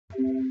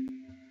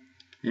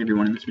Hey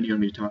everyone, in this video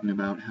I'm going to be talking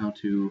about how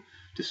to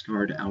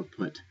discard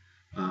output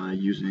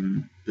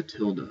using the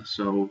tilde.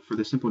 So for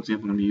this simple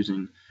example, I'm going to be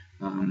using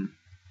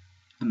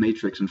a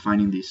matrix and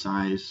finding the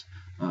size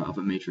of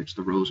a matrix,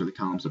 the rows or the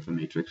columns of a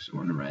matrix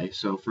or an array.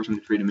 So first I'm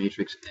going to create a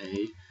matrix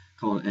A,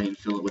 call it A, and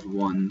fill it with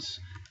ones,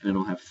 and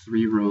it'll have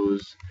 3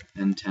 rows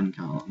and 10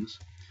 columns.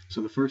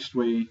 So the first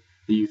way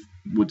that you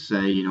would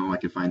say, I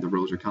could find the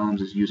rows or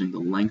columns is using the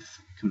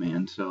length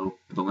command, so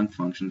the length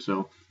function.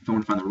 So if I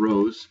want to find the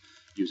rows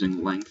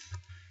using length,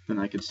 then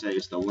I could say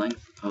it's the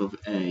length of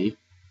A,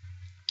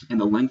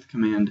 and the length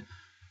command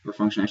or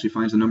function actually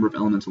finds the number of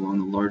elements along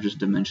the largest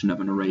dimension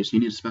of an array. So you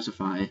need to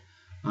specify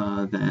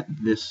that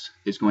this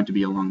is going to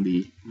be along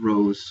the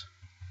rows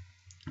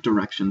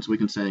direction. So we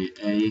can say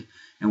A,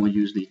 and we'll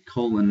use the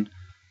colon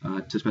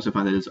to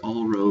specify that it's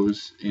all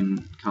rows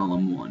in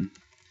column 1.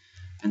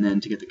 And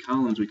then to get the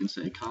columns, we can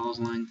say col's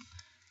length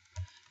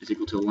is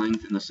equal to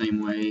length. In the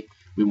same way,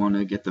 we want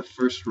to get the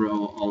first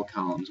row all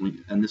columns,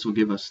 and this will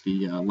give us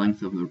the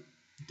length of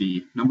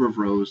the number of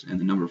rows and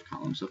the number of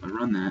columns. So if I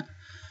run that,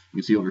 you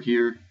can see over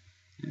here,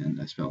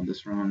 and I spelled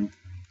this wrong.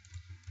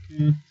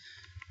 Okay.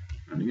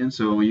 Run again.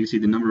 So you can see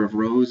the number of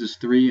rows is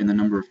 3 and the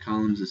number of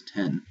columns is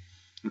 10.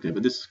 Okay,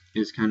 but this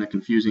is kind of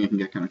confusing. It can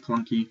get kind of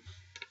clunky,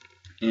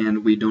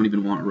 and we don't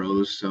even want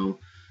rows. So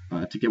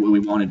to get what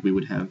we wanted, we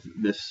would have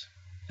this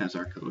as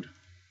our code.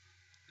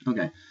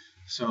 Okay,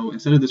 so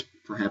instead of this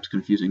perhaps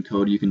confusing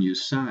code, you can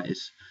use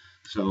size.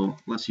 So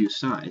let's use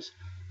size.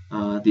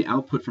 The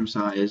output from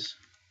size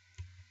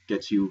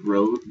gets you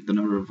the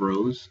number of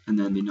rows, and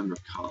then the number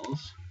of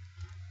columns,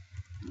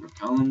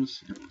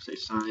 and we'll say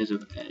size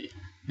of A.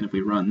 And if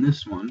we run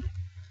this one,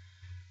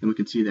 then we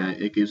can see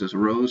that it gives us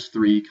rows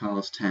 3,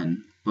 columns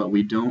 10, but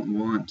we don't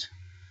want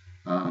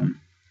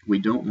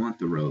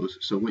the rows.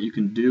 So what you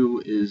can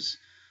do is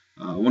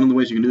one of the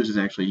ways you can do this is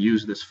actually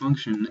use this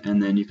function,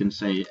 and then you can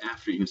say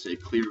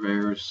clear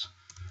vars,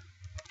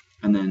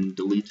 and then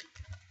delete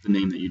the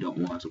name that you don't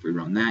want. So if we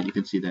run that, you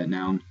can see that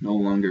now no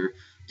longer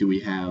do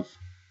we have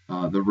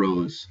the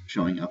rows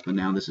showing up, and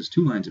now this is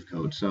 2 lines of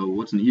code. So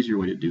what's an easier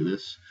way to do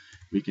this?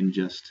 We can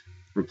just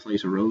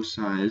replace a row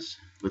size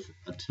with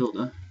a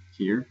tilde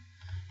here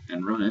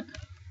and run it,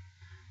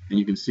 and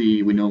you can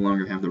see we no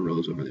longer have the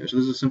rows over there. So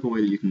this is a simple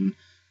way that you can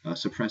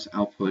suppress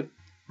output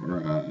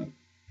or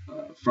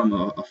from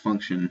a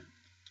function,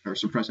 or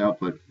suppress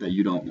output that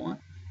you don't want.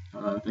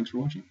 Thanks for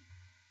watching.